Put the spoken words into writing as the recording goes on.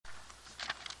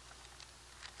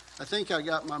I think I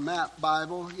got my map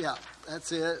Bible. Yeah,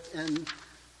 that's it. And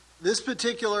this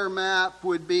particular map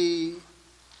would be,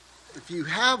 if you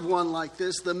have one like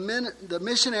this, the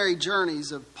missionary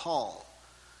journeys of Paul.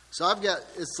 So I've got,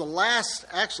 it's the last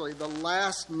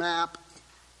map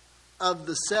of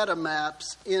the set of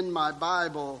maps in my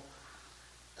Bible.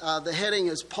 The heading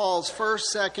is Paul's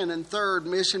first, second, and third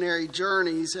missionary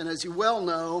journeys. And as you well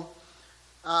know,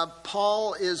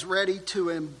 Paul is ready to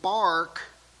embark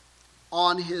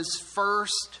on his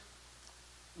first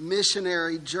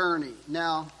missionary journey.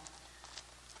 Now,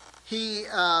 he's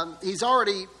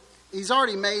already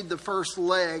made the first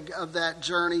leg of that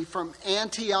journey from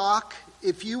Antioch.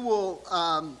 If you will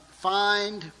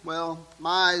find, well,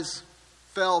 my eyes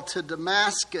fell to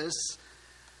Damascus,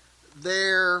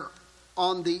 there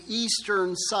on the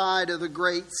eastern side of the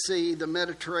Great Sea, the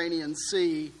Mediterranean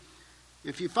Sea.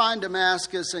 If you find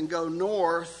Damascus and go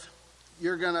north,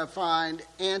 you're going to find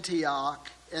Antioch,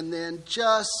 and then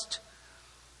just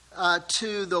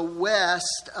to the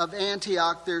west of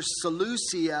Antioch, there's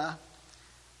Seleucia,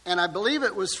 and I believe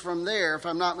it was from there, if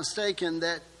I'm not mistaken,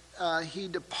 that he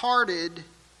departed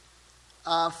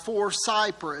for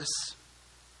Cyprus.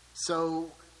 So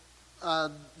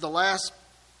the last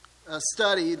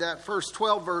study, that first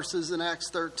 12 verses in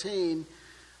Acts 13,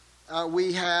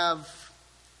 we have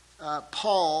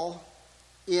Paul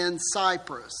in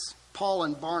Cyprus. Paul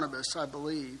and Barnabas, I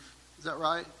believe. Is that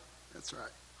right? That's right.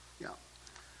 Yeah.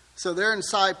 So they're in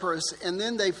Cyprus, and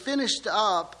then they finished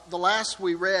up, the last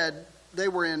we read, they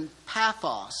were in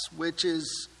Paphos, which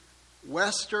is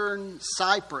western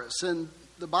Cyprus. And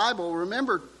the Bible,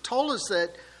 remember, told us that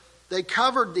they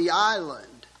covered the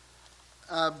island,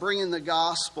 bringing the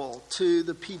gospel to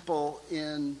the people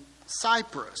in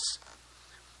Cyprus.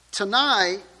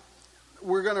 Tonight,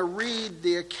 we're going to read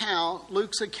the account,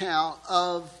 Luke's account,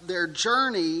 of their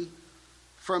journey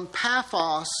from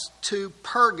Paphos to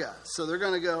Perga. So they're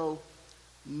going to go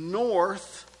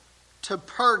north to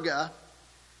Perga.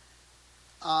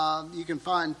 You can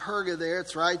find Perga there.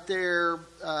 It's right there,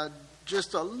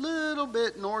 just a little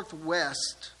bit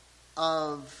northwest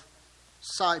of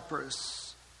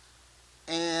Cyprus.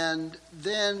 And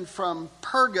then from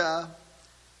Perga,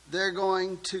 they're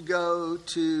going to go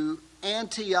to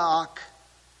Antioch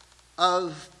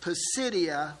of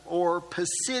Pisidia, or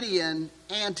Pisidian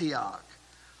Antioch.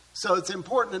 So it's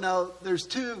important to note there's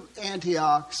two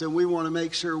Antiochs, and we want to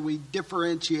make sure we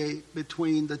differentiate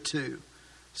between the two.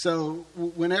 So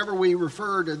whenever we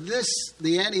refer to this,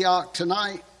 the Antioch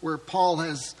tonight, where Paul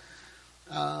has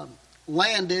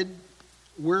landed,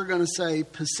 we're going to say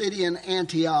Pisidian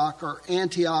Antioch, or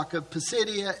Antioch of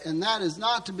Pisidia, and that is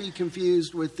not to be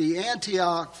confused with the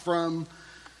Antioch from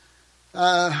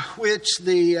which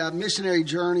the missionary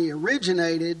journey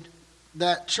originated,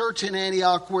 that church in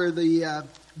Antioch where the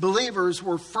believers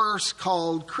were first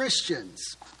called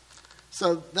Christians.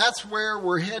 So that's where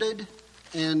we're headed,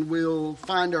 and we'll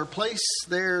find our place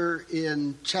there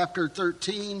in chapter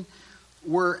 13.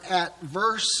 We're at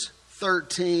verse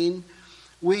 13.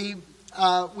 We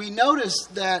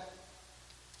noticed that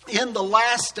in the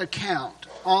last account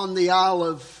on the Isle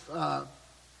of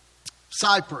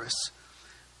Cyprus,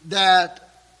 that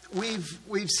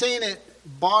we've seen it,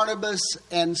 Barnabas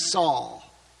and Saul,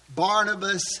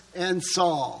 Barnabas and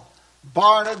Saul,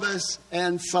 Barnabas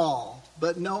and Saul,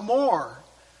 but no more.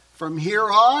 From here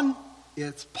on,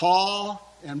 it's Paul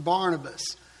and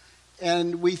Barnabas.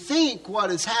 And we think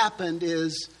what has happened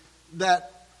is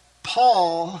that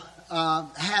Paul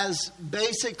has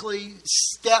basically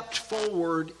stepped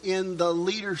forward in the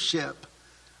leadership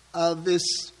of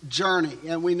this journey.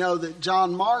 And we know that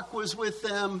John Mark was with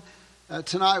them.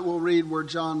 Tonight we'll read where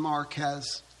John Mark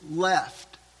has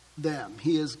left them.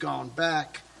 He has gone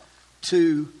back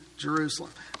to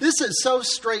Jerusalem. This is so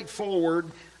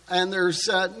straightforward, and there's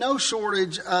no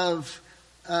shortage of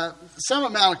some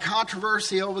amount of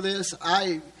controversy over this.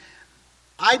 I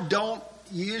don't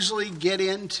usually get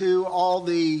into all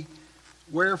the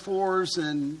wherefores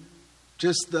and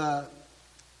just the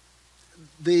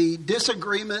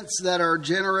disagreements that are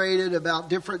generated about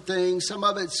different things. Some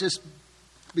of it's just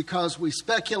because we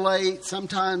speculate.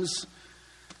 Sometimes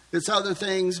it's other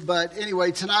things. But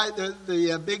anyway, tonight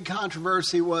the big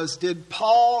controversy was, did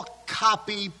Paul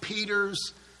copy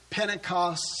Peter's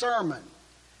Pentecost sermon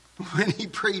when he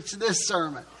preached this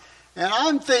sermon? And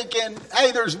I'm thinking,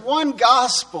 hey, there's one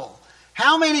gospel.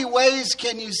 How many ways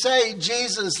can you say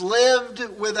Jesus lived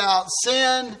without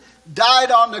sin,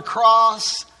 died on the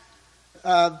cross,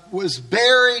 was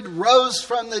buried, rose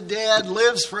from the dead,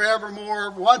 lives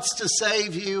forevermore, wants to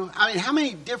save you? I mean, how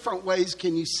many different ways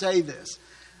can you say this?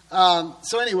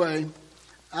 So anyway,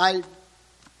 I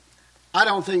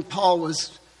don't think Paul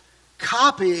was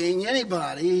copying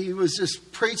anybody. He was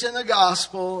just preaching the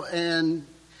gospel, and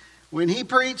when he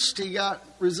preached, he got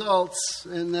results,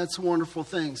 and that's a wonderful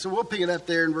thing. So we'll pick it up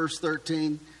there in verse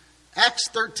 13. Acts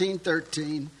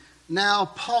 13:13. Now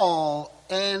Paul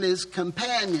and his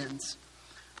companions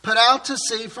put out to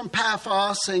sea from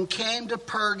Paphos and came to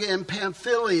Perga in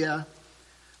Pamphylia,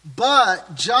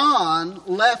 but John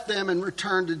left them and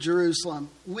returned to Jerusalem.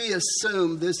 We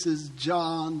assume this is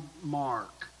John Mark.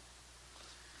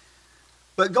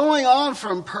 But going on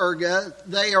from Perga,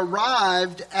 they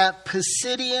arrived at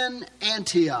Pisidian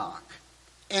Antioch.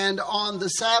 And on the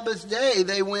Sabbath day,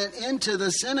 they went into the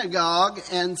synagogue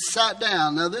and sat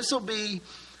down. Now, this will be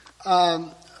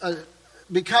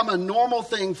become a normal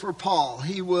thing for Paul.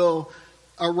 He will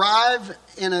arrive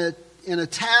in a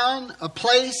town, a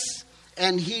place,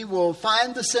 and he will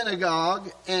find the synagogue,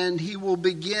 and he will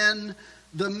begin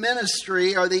the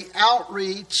ministry or the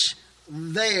outreach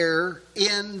there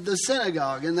in the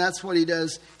synagogue. And that's what he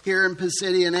does here in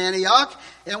Pisidian Antioch.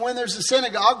 And when there's a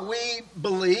synagogue, we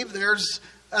believe there's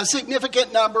a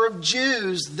significant number of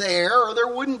Jews there, or there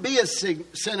wouldn't be a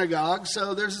synagogue.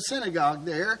 So there's a synagogue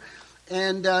there.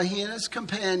 And he and his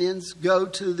companions go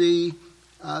to the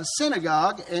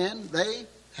synagogue, and they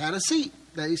had a seat.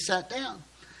 They sat down.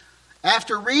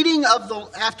 After the reading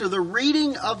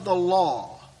of the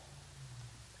law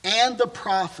and the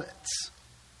prophets,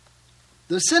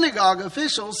 the synagogue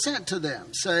officials sent to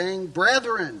them, saying,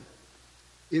 "Brethren,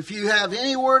 if you have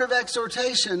any word of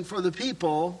exhortation for the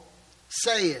people,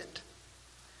 say it."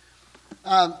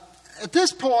 At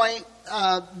this point,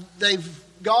 they've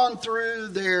gone through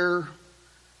their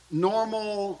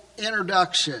normal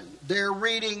introduction. They're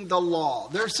reading the law.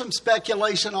 There's some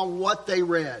speculation on what they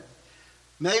read.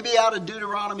 Maybe out of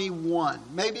Deuteronomy 1,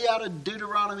 maybe out of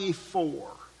Deuteronomy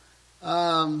 4.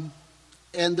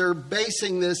 And they're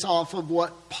basing this off of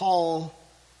what Paul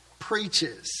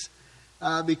preaches,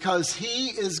 because he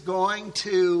is going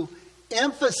to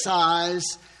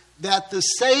emphasize that the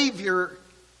Savior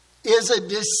is a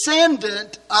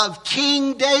descendant of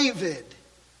King David.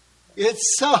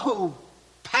 It's so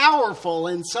powerful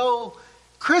and so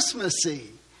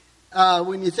Christmassy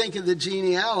when you think of the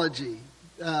genealogy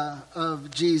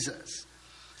of Jesus.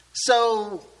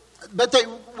 So, but they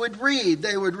would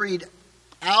read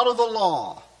out of the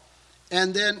law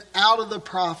and then out of the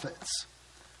prophets.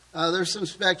 There's some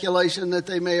speculation that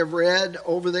they may have read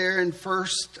over there in 1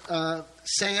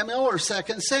 Samuel or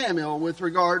 2 Samuel with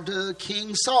regard to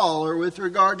King Saul or with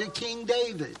regard to King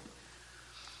David.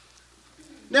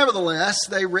 Nevertheless,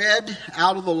 they read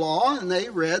out of the law and they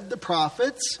read the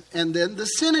prophets, and then the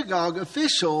synagogue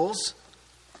officials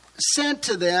sent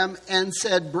to them and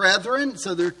said, "Brethren,"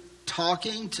 so they're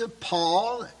talking to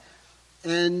Paul,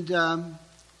 and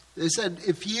they said,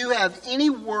 "If you have any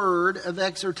word of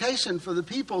exhortation for the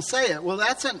people, say it." Well,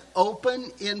 that's an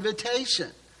open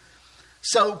invitation.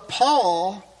 So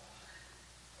Paul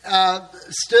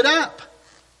stood up.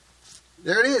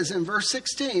 There it is in verse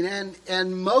 16,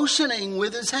 and motioning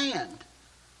with his hand.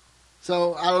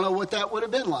 So I don't know what that would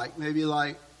have been like. Maybe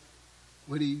like,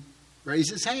 would he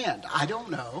raise his hand? I don't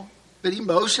know. But he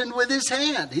motioned with his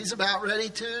hand. He's about ready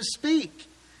to speak.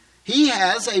 He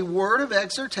has a word of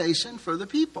exhortation for the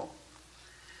people.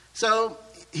 So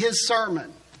his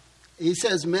sermon, he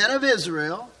says, "Men of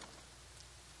Israel,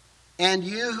 and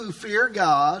you who fear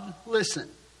God, listen."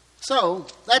 So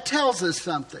that tells us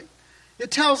something. It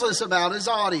tells us about his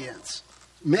audience.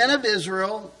 Men of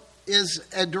Israel is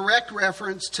a direct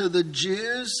reference to the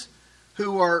Jews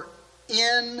who are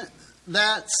in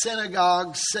that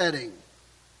synagogue setting.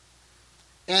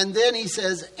 And then he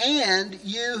says, "And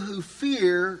you who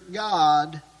fear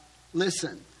God,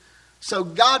 listen." So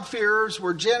God-fearers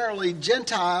were generally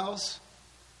Gentiles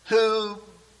who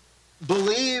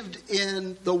believed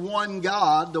in the one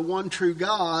God, the one true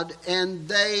God, and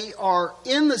they are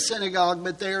in the synagogue,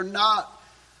 but they are not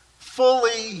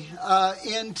fully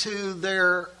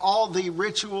into all the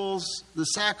rituals, the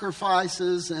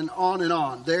sacrifices, and on and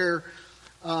on. They're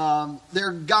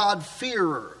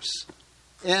God-fearers.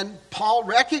 And Paul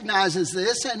recognizes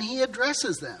this, and he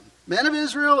addresses them. "Men of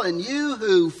Israel, and you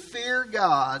who fear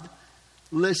God,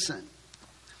 listen."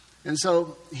 And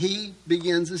so he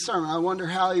begins his sermon. I wonder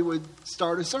how he would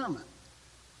start a sermon.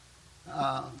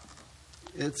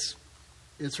 It's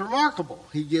remarkable.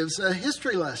 He gives a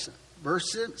history lesson.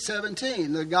 Verse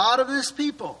 17, "The God of this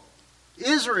people,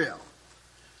 Israel,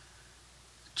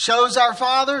 chose our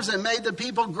fathers and made the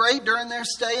people great during their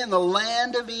stay in the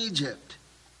land of Egypt."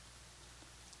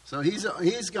 So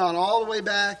he's gone all the way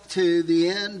back to the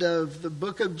end of the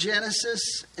book of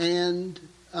Genesis and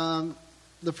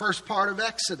the first part of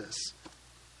Exodus.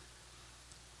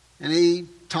 And he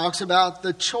talks about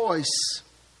the choice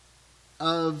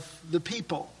of the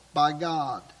people by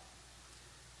God.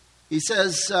 He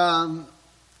says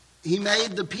he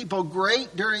made the people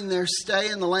great during their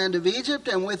stay in the land of Egypt,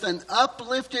 and with an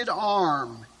uplifted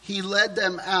arm he led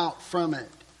them out from it.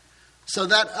 So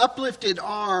that uplifted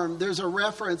arm, there's a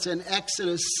reference in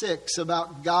Exodus 6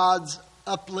 about God's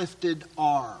uplifted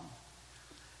arm.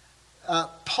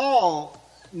 Paul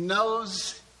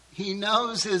knows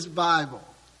his Bible.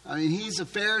 I mean, he's a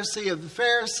Pharisee of the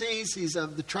Pharisees. He's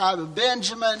of the tribe of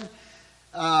Benjamin.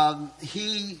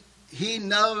 He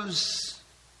knows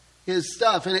his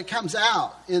stuff, and it comes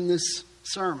out in this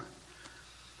sermon.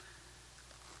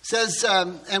 It says,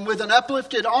 and with an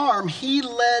uplifted arm, he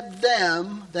led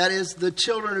them, that is the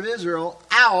children of Israel,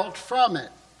 out from it,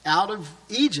 out of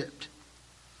Egypt.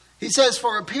 He says,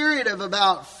 for a period of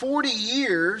about 40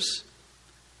 years,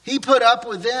 he put up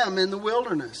with them in the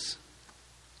wilderness.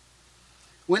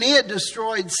 When he had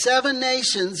destroyed 7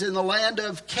 nations in the land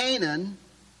of Canaan,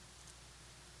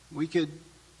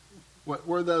 what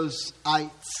were those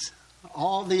ites?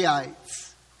 All the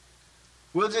ites.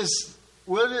 We'll just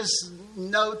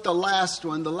note the last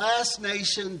one. The last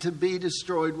nation to be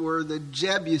destroyed were the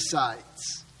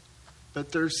Jebusites.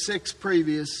 But there's 6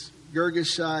 previous: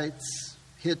 Girgashites,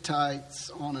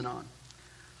 Hittites, on and on.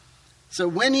 So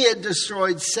when he had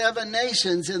destroyed 7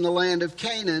 nations in the land of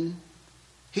Canaan,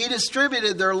 he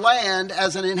distributed their land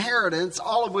as an inheritance,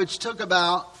 all of which took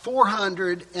about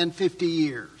 450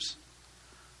 years.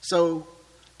 So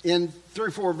in 3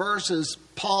 or 4 verses,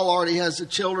 Paul already has the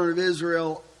children of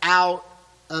Israel out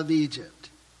of Egypt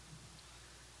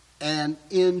and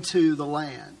into the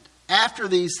land. After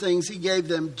these things, he gave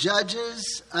them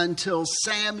judges until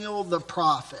Samuel the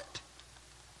prophet.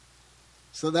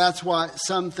 So that's why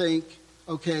some think,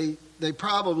 okay, they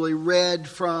probably read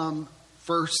from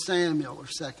 1 Samuel or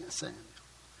 2 Samuel.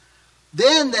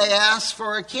 Then they asked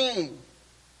for a king.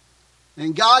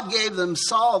 And God gave them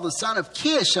Saul, the son of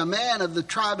Kish, a man of the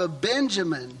tribe of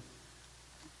Benjamin,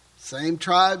 same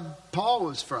tribe Paul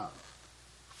was from,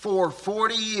 for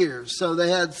 40 years. So they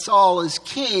had Saul as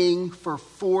king for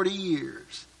 40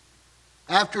 years.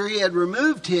 After he had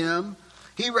removed him,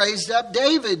 he raised up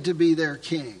David to be their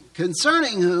king,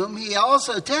 concerning whom he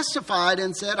also testified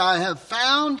and said, I have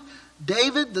found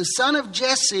David, the son of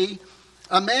Jesse,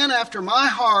 a man after my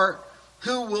heart,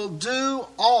 who will do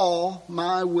all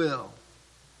my will.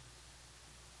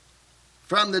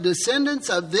 From the descendants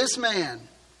of this man,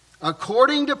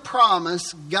 according to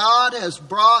promise, God has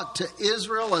brought to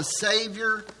Israel a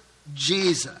Savior,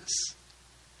 Jesus.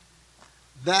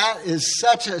 That is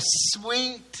such a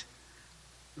sweet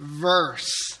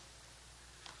verse,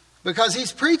 because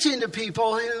he's preaching to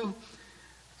people who,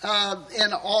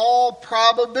 in all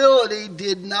probability,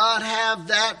 did not have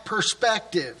that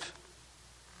perspective.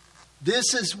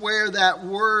 This is where that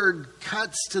word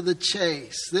cuts to the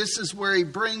chase. This is where he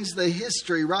brings the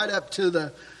history right up to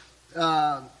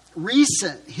the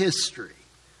recent history.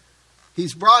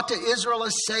 He's brought to Israel a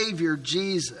Savior,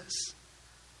 Jesus.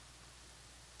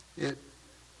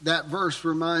 That verse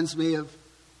reminds me of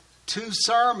 2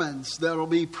 sermons that will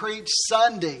be preached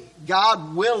Sunday,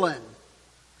 God willing.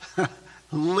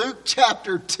 Luke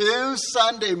chapter 2,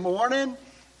 Sunday morning,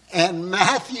 and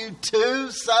Matthew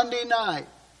 2, Sunday night.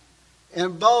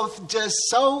 And both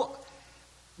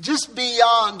just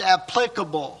beyond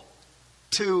applicable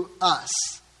to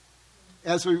us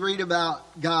as we read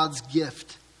about God's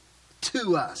gift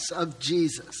to us of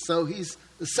Jesus. So he's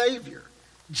the Savior,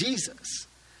 Jesus.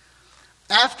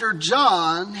 After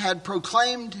John had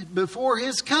proclaimed before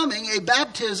his coming a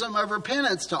baptism of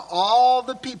repentance to all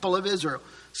the people of Israel.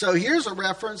 So here's a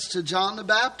reference to John the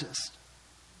Baptist.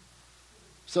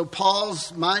 So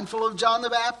Paul's mindful of John the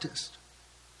Baptist.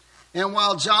 And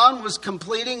while John was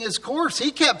completing his course,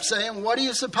 he kept saying, what do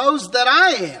you suppose that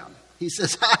I am? He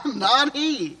says, I'm not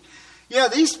he. Yeah,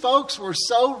 these folks were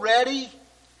so ready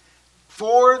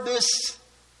for this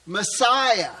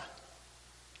Messiah.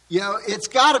 You know, it's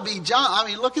got to be John. I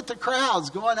mean, look at the crowds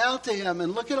going out to him,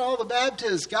 and look at all the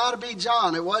baptists. Got to be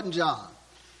John. It wasn't John.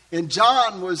 And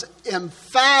John was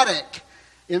emphatic.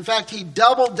 In fact, he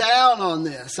doubled down on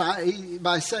this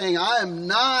by saying, I am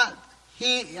not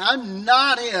he. I'm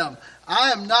not him.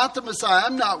 I am not the Messiah.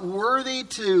 I'm not worthy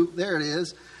to, there it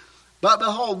is. But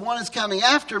behold, one is coming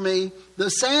after me, the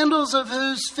sandals of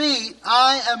whose feet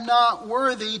I am not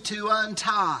worthy to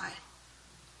untie.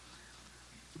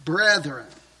 Brethren.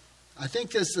 I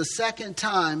think this is the second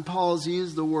time Paul's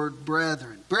used the word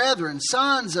brethren. Brethren,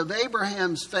 sons of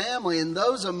Abraham's family, and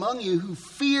those among you who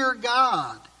fear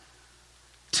God.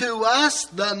 To us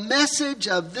the message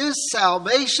of this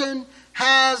salvation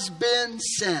has been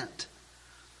sent.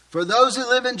 For those who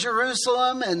live in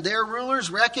Jerusalem and their rulers,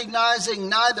 recognizing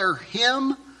neither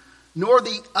him nor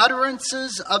the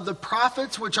utterances of the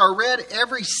prophets which are read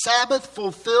every Sabbath,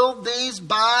 fulfilled these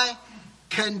by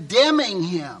condemning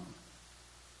him.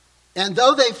 And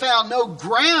though they found no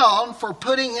ground for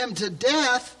putting him to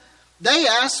death, they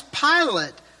asked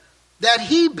Pilate that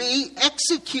he be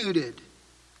executed.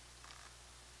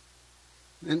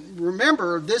 And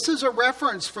remember, this is a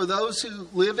reference for those who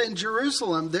live in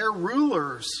Jerusalem, their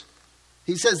rulers.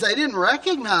 He says they didn't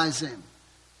recognize him.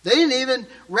 They didn't even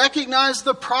recognize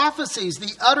the prophecies,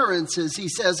 the utterances, he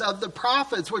says, of the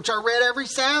prophets, which are read every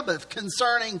Sabbath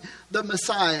concerning the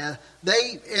Messiah.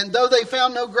 And though they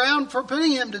found no ground for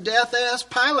putting him to death, they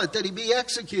asked Pilate that he be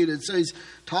executed. So he's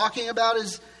talking about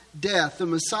his death. The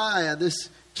Messiah, this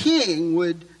king,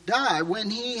 would die.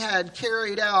 When he had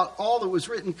carried out all that was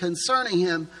written concerning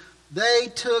him,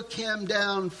 they took him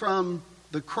down from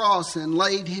the cross and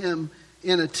laid him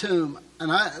in a tomb. And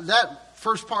that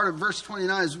first part of verse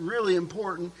 29 is really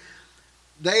important.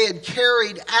 They had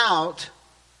carried out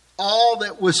all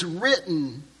that was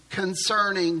written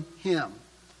concerning him.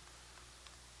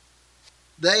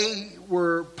 They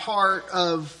were part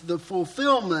of the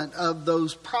fulfillment of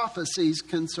those prophecies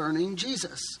concerning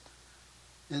Jesus.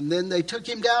 And then they took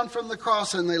him down from the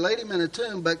cross and they laid him in a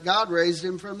tomb, but God raised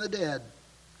him from the dead.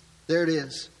 There it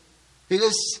is.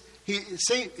 He's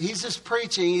just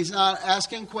preaching. He's not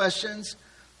asking questions.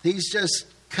 He's just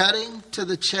cutting to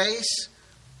the chase,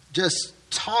 just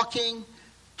talking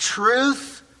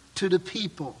truth to the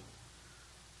people.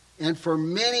 And for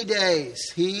many days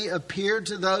he appeared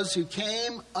to those who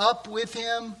came up with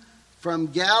him from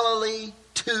Galilee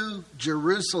to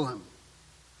Jerusalem.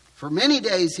 For many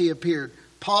days he appeared.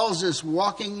 Paul's just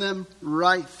walking them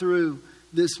right through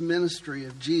this ministry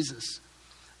of Jesus.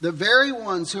 The very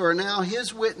ones who are now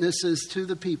his witnesses to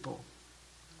the people.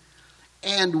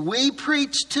 And we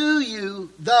preach to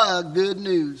you the good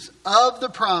news of the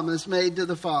promise made to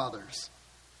the fathers.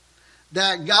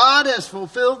 That God has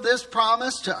fulfilled this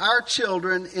promise to our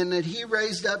children in that he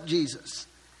raised up Jesus.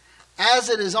 As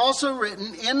it is also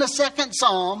written in the second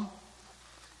psalm,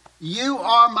 you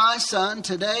are my son,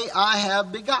 today I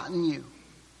have begotten you.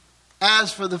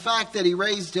 As for the fact that he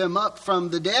raised him up from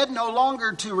the dead, no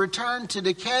longer to return to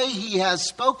decay, he has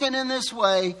spoken in this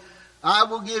way, I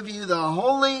will give you the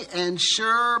holy and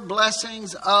sure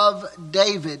blessings of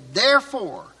David.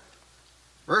 Therefore,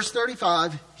 verse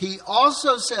 35, he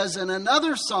also says in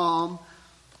another psalm,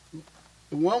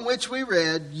 the one which we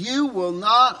read, you will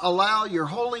not allow your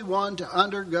Holy One to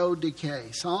undergo decay.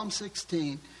 Psalm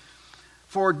 16.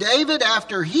 For David,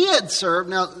 after he had served,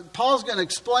 now Paul's going to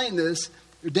explain this,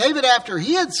 David, after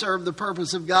he had served the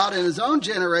purpose of God in his own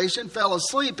generation, fell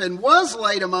asleep and was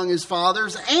laid among his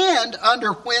fathers and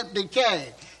underwent decay.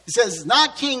 He says,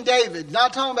 not King David,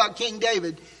 not talking about King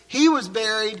David. He was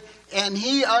buried and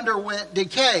he underwent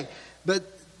decay. But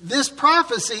this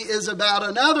prophecy is about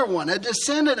another one, a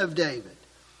descendant of David.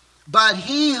 But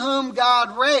he whom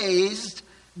God raised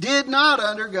did not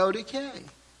undergo decay.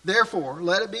 Therefore,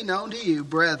 let it be known to you,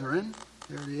 brethren,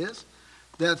 there it is,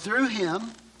 that through him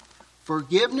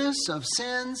forgiveness of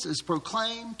sins is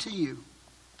proclaimed to you.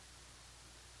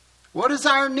 What is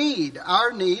our need?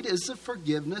 Our need is the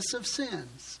forgiveness of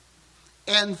sins.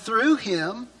 And through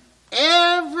him,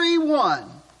 everyone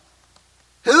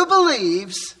who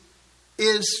believes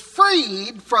is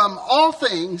freed from all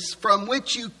things from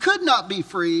which you could not be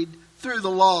freed through the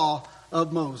law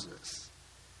of Moses.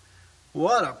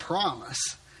 What a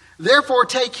promise. Therefore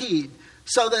take heed,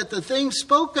 so that the things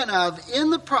spoken of in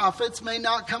the prophets may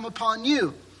not come upon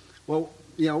you. Well,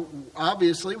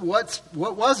 obviously, what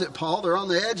was it, Paul? They're on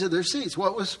the edge of their seats.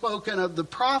 What was spoken of the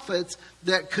prophets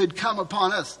that could come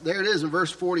upon us? There it is in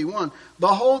verse 41.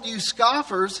 Behold, you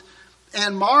scoffers,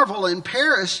 and marvel and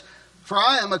perish, for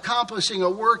I am accomplishing a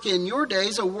work in your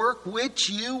days, a work which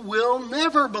you will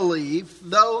never believe,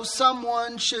 though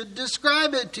someone should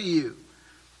describe it to you.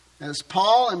 As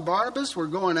Paul and Barnabas were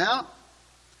going out,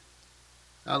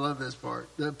 I love this part.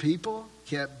 The people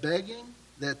kept begging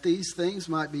that these things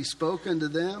might be spoken to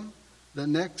them the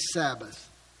next Sabbath.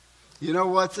 You know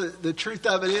what the truth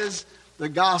of it is? The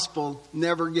gospel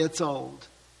never gets old.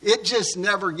 It just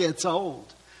never gets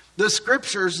old. The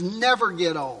scriptures never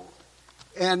get old.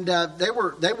 And they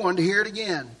wanted to hear it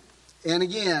again and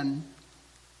again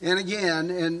and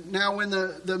again. And now when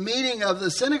the meeting of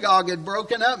the synagogue had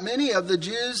broken up, many of the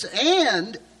Jews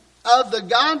and of the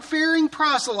God-fearing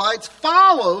proselytes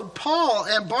followed Paul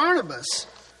and Barnabas,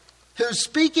 who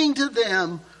speaking to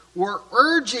them were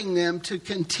urging them to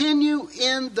continue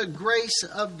in the grace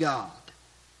of God.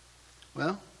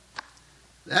 Well,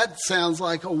 that sounds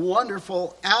like a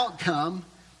wonderful outcome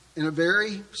in a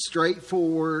very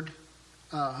straightforward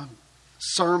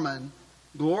sermon,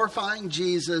 glorifying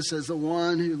Jesus as the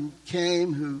one who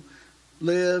came, who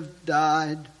lived,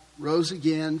 died, rose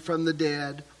again from the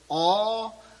dead,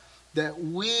 all that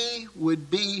we would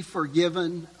be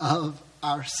forgiven of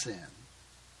our sin.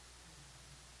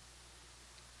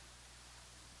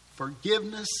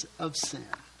 Forgiveness of sin.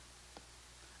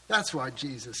 That's why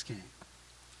Jesus came.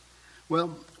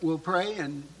 Well, we'll pray,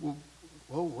 and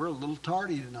we're a little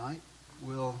tardy tonight.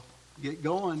 We'll get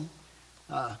going.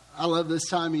 I love this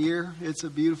time of year. It's a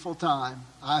beautiful time.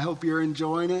 I hope you're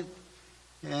enjoying it,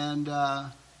 and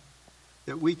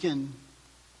that we can,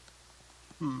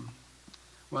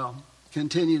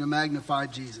 continue to magnify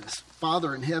Jesus.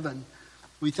 Father in heaven,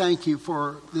 we thank you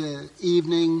for the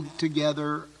evening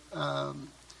together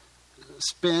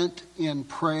spent in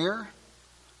prayer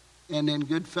and in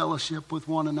good fellowship with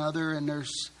one another. And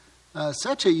there's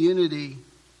such a unity,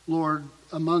 Lord,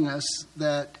 among us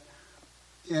that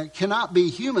it cannot be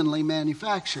humanly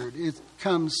manufactured. It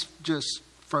comes just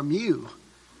from you.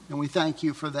 And we thank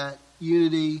you for that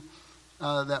unity,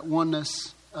 that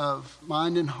oneness of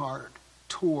mind and heart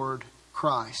toward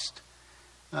Christ.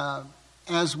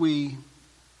 As we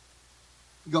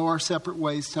go our separate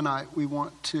ways tonight, we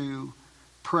want to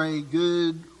pray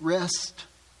good rest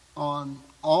on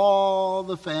all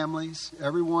the families,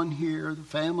 everyone here, the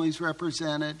families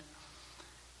represented.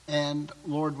 And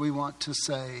Lord, we want to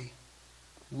say,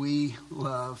 we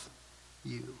love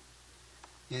you.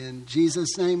 In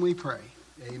Jesus' name we pray.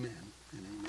 Amen and amen.